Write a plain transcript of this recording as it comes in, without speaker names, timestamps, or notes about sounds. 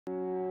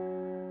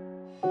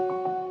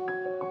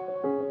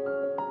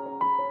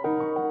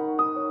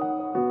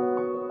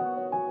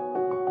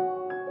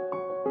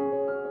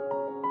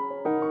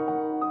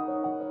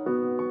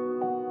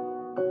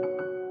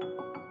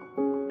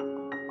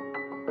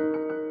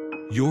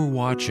You're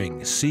watching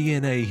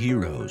CNA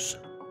Heroes.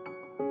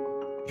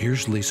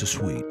 Here's Lisa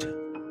Sweet.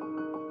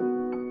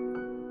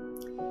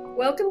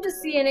 Welcome to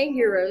CNA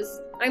Heroes.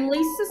 I'm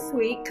Lisa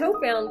Sweet,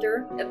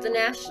 co-founder of the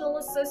National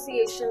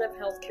Association of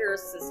Healthcare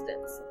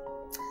Assistants.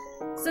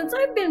 Since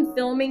I've been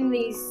filming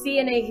these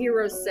CNA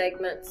Heroes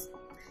segments,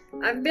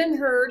 I've been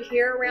heard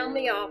here around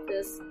the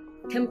office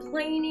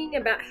complaining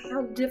about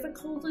how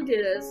difficult it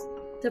is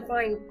to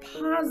find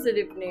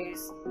positive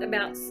news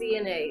about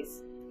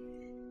CNAs.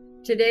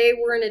 Today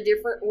we're in a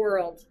different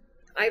world.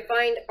 I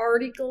find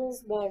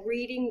articles while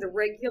reading the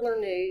regular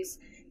news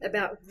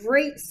about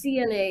great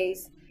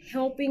CNAs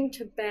helping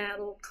to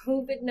battle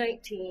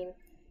COVID-19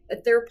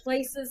 at their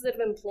places of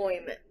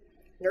employment,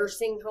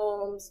 nursing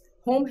homes,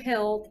 home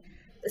health,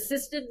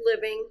 assisted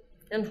living,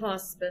 and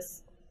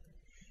hospice.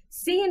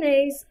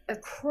 CNAs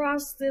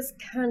across this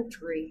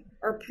country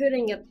are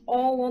putting it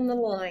all on the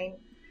line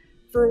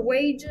for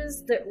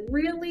wages that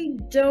really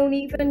don't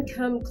even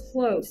come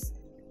close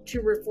to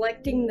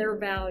reflecting their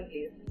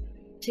value,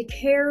 to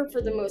care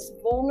for the most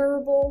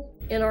vulnerable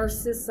in our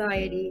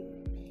society,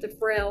 the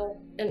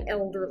frail and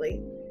elderly.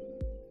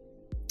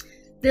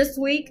 This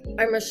week,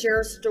 I'm going to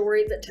share a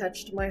story that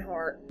touched my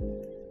heart.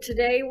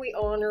 Today, we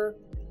honor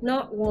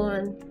not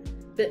one,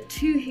 but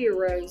two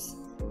heroes,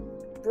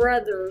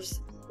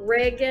 brothers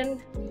Reagan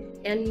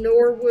and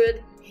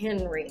Norwood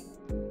Henry.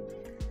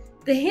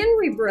 The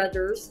Henry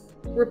brothers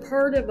were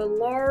part of a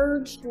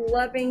large,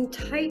 loving,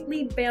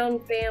 tightly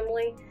bound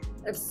family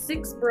of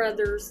 6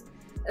 brothers,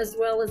 as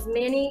well as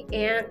many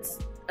aunts,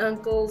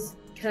 uncles,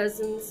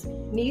 cousins,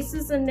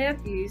 nieces, and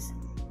nephews,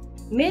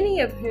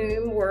 many of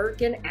whom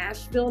work in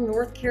Asheville,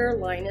 North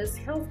Carolina's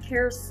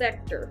healthcare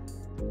sector.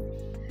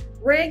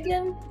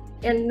 Reagan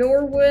and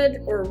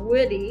Norwood, or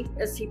Woody,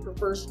 as he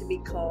prefers to be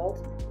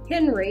called,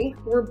 Henry,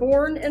 were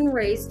born and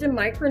raised in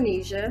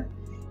Micronesia,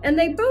 and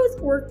they both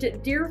worked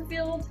at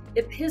Deerfield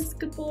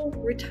Episcopal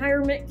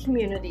Retirement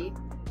Community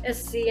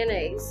as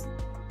CNAs.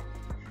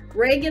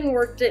 Reagan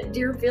worked at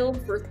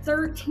Deerfield for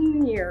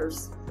 13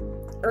 years,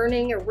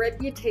 earning a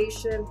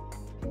reputation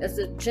as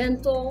a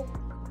gentle,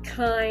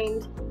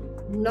 kind,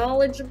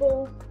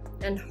 knowledgeable,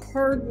 and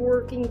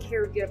hardworking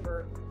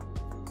caregiver,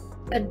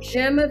 a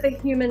gem of a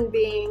human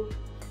being,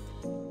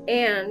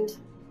 and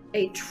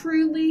a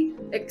truly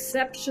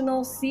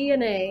exceptional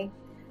CNA,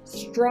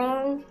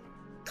 strong,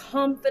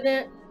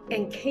 confident,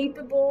 and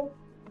capable,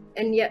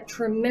 and yet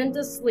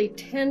tremendously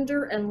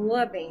tender and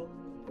loving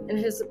in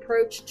his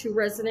approach to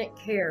resident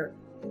care.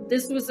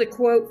 This was a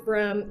quote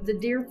from the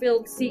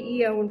Deerfield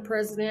CEO and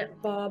President,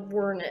 Bob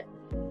Wernick.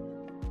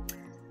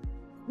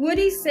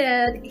 Woody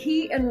said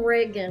he and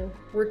Reagan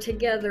were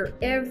together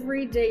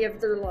every day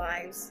of their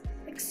lives,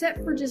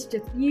 except for just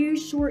a few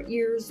short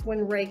years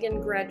when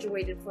Reagan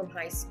graduated from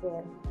high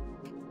school.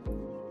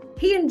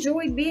 He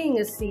enjoyed being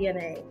a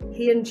CNA.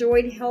 He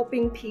enjoyed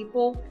helping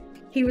people.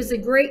 He was a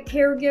great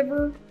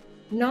caregiver,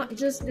 not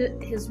just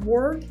at his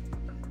work,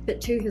 but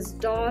to his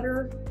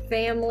daughter,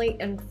 family,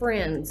 and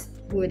friends,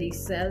 Woody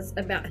says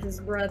about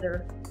his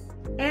brother,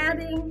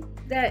 adding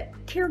that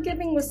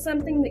caregiving was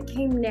something that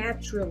came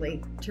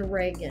naturally to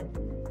Reagan.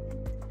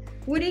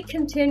 Woody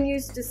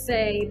continues to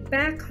say,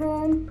 "Back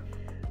home,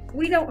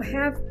 we don't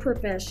have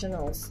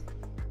professionals.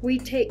 We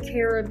take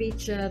care of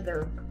each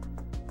other."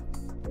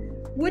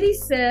 Woody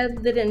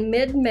said that in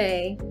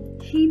mid-May,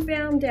 he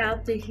found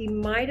out that he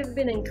might have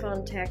been in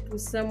contact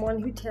with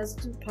someone who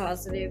tested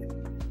positive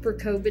for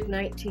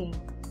COVID-19.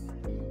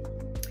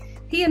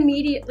 He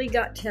immediately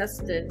got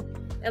tested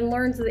and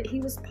learned that he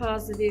was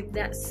positive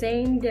that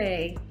same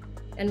day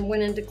and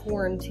went into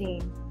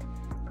quarantine.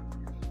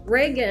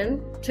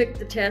 Reagan took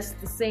the test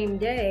the same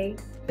day,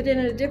 but in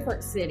a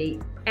different city,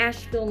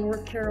 Asheville,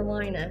 North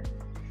Carolina,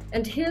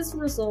 and his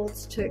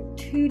results took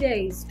 2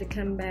 days to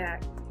come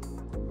back.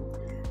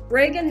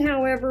 Reagan,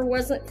 however,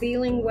 wasn't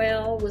feeling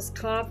well, was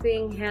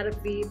coughing, had a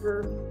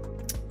fever,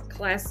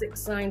 classic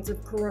signs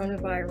of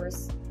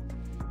coronavirus.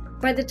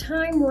 By the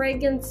time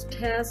Reagan's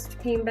test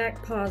came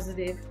back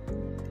positive,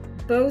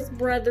 both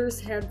brothers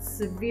had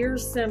severe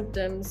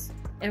symptoms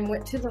and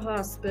went to the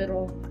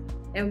hospital,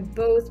 and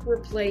both were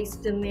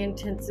placed in the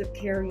intensive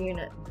care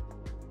unit.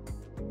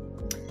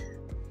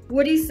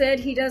 Woody said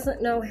he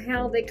doesn't know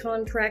how they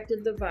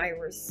contracted the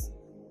virus.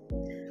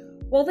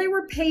 While they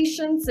were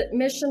patients at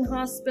Mission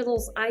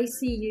Hospital's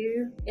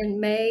ICU in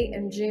May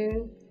and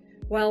June,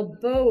 while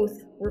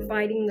both were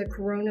fighting the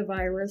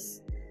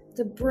coronavirus,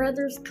 the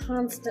brothers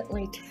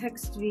constantly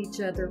texted each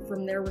other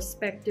from their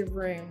respective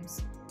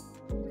rooms.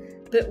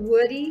 But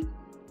Woody,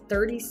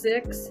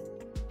 36,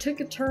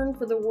 took a turn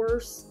for the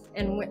worse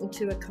and went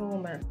into a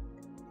coma.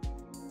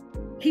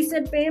 He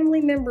said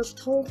family members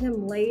told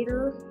him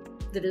later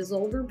that his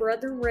older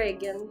brother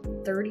Reagan,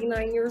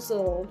 39 years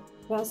old,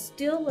 while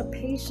still a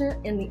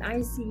patient in the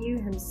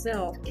ICU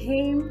himself,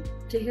 came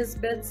to his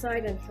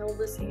bedside and held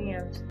his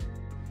hand.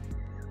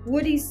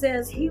 Woody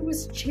says he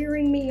was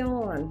cheering me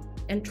on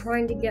and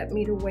trying to get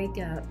me to wake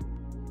up.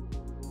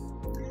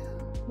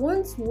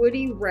 Once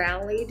Woody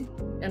rallied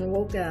and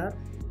woke up,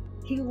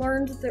 he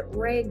learned that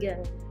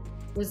Reagan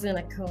was in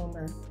a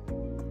coma.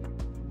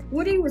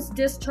 Woody was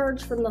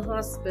discharged from the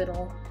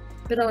hospital,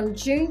 but on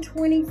June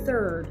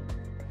 23rd,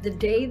 the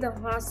day the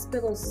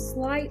hospital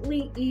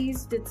slightly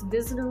eased its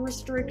visitor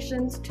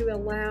restrictions to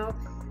allow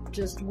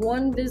just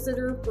one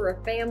visitor for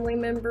a family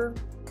member,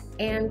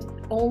 and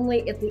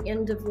only at the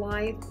end of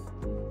life,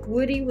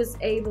 Woody was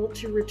able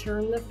to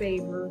return the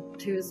favor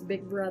to his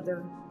big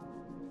brother.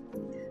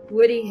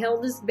 Woody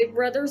held his big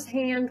brother's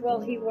hand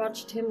while he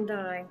watched him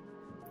die.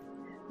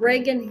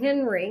 Reagan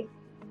Henry,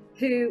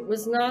 who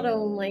was not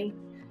only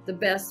the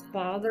best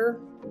father,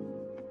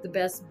 the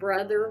best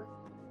brother,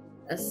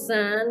 a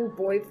son,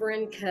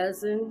 boyfriend,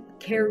 cousin,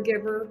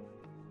 caregiver,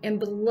 and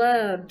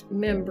beloved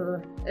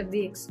member of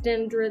the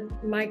extended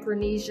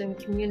Micronesian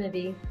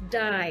community,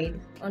 died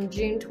on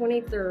June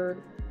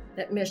 23rd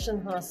at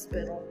Mission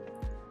Hospital.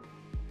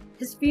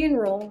 His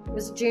funeral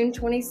was June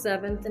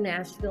 27th in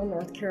Asheville,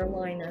 North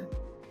Carolina.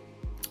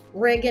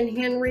 Reagan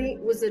Henry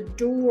was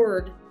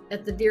adored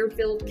at the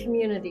Deerfield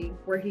community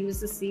where he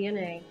was a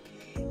CNA.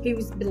 He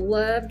was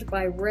beloved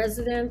by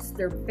residents,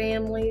 their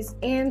families,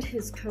 and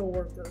his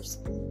co-workers.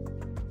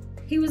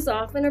 He was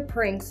often a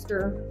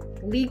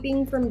prankster,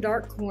 leaping from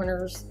dark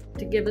corners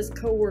to give his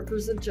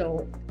co-workers a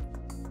jolt.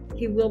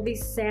 He will be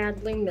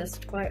sadly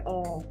missed by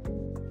all.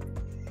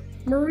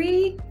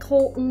 Marie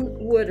Colton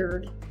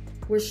Woodard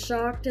was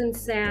shocked and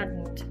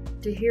saddened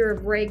to hear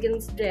of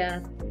Reagan's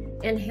death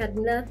and had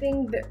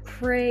nothing but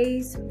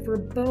praise for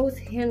both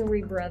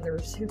Henry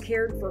brothers who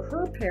cared for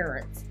her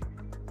parents,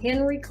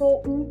 Henry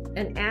Colton,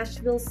 an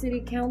Asheville City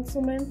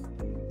Councilman,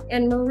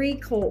 and Marie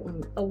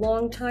Colton, a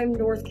longtime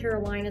North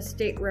Carolina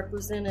state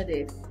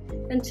representative,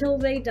 until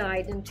they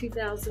died in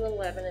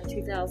 2011 and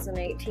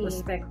 2018,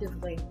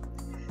 respectively.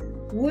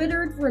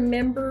 Woodard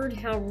remembered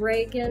how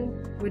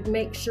Reagan would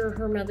make sure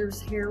her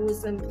mother's hair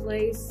was in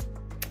place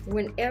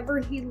whenever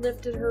he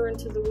lifted her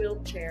into the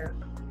wheelchair,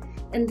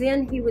 and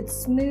then he would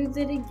smooth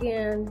it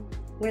again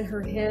when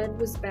her head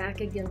was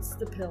back against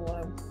the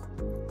pillow.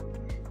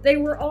 They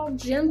were all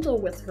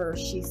gentle with her,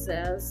 she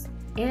says,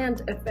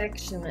 and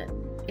affectionate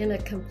in a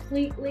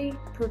completely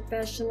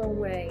professional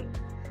way,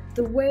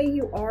 the way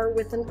you are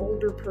with an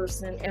older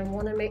person and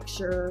want to make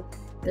sure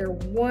they're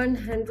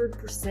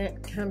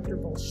 100%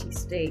 comfortable, she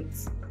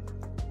states.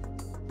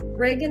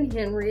 Reagan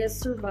Henry is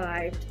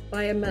survived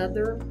by a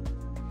mother,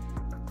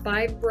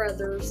 5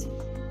 brothers,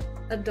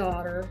 a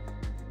daughter,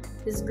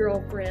 his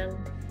girlfriend,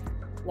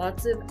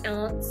 lots of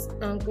aunts,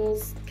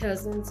 uncles,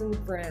 cousins, and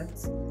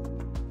friends.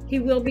 He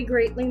will be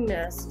greatly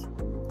missed.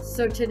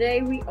 So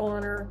today we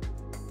honor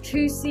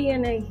 2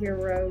 CNA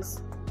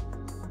heroes,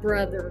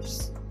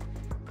 brothers.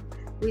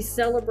 We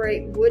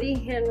celebrate Woody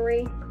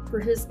Henry for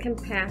his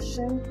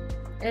compassion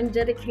and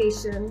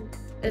dedication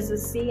as a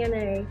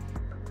CNA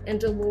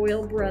and a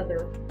loyal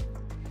brother.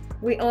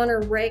 We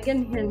honor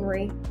Reagan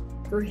Henry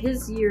for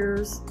his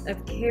years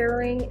of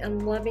caring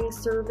and loving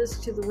service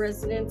to the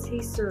residents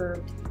he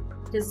served,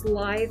 his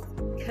life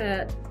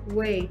cut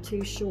way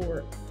too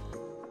short.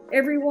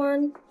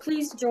 Everyone,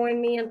 please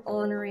join me in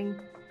honoring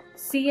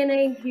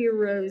CNA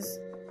heroes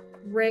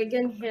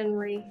Reagan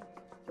Henry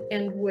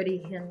and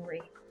Woody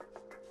Henry.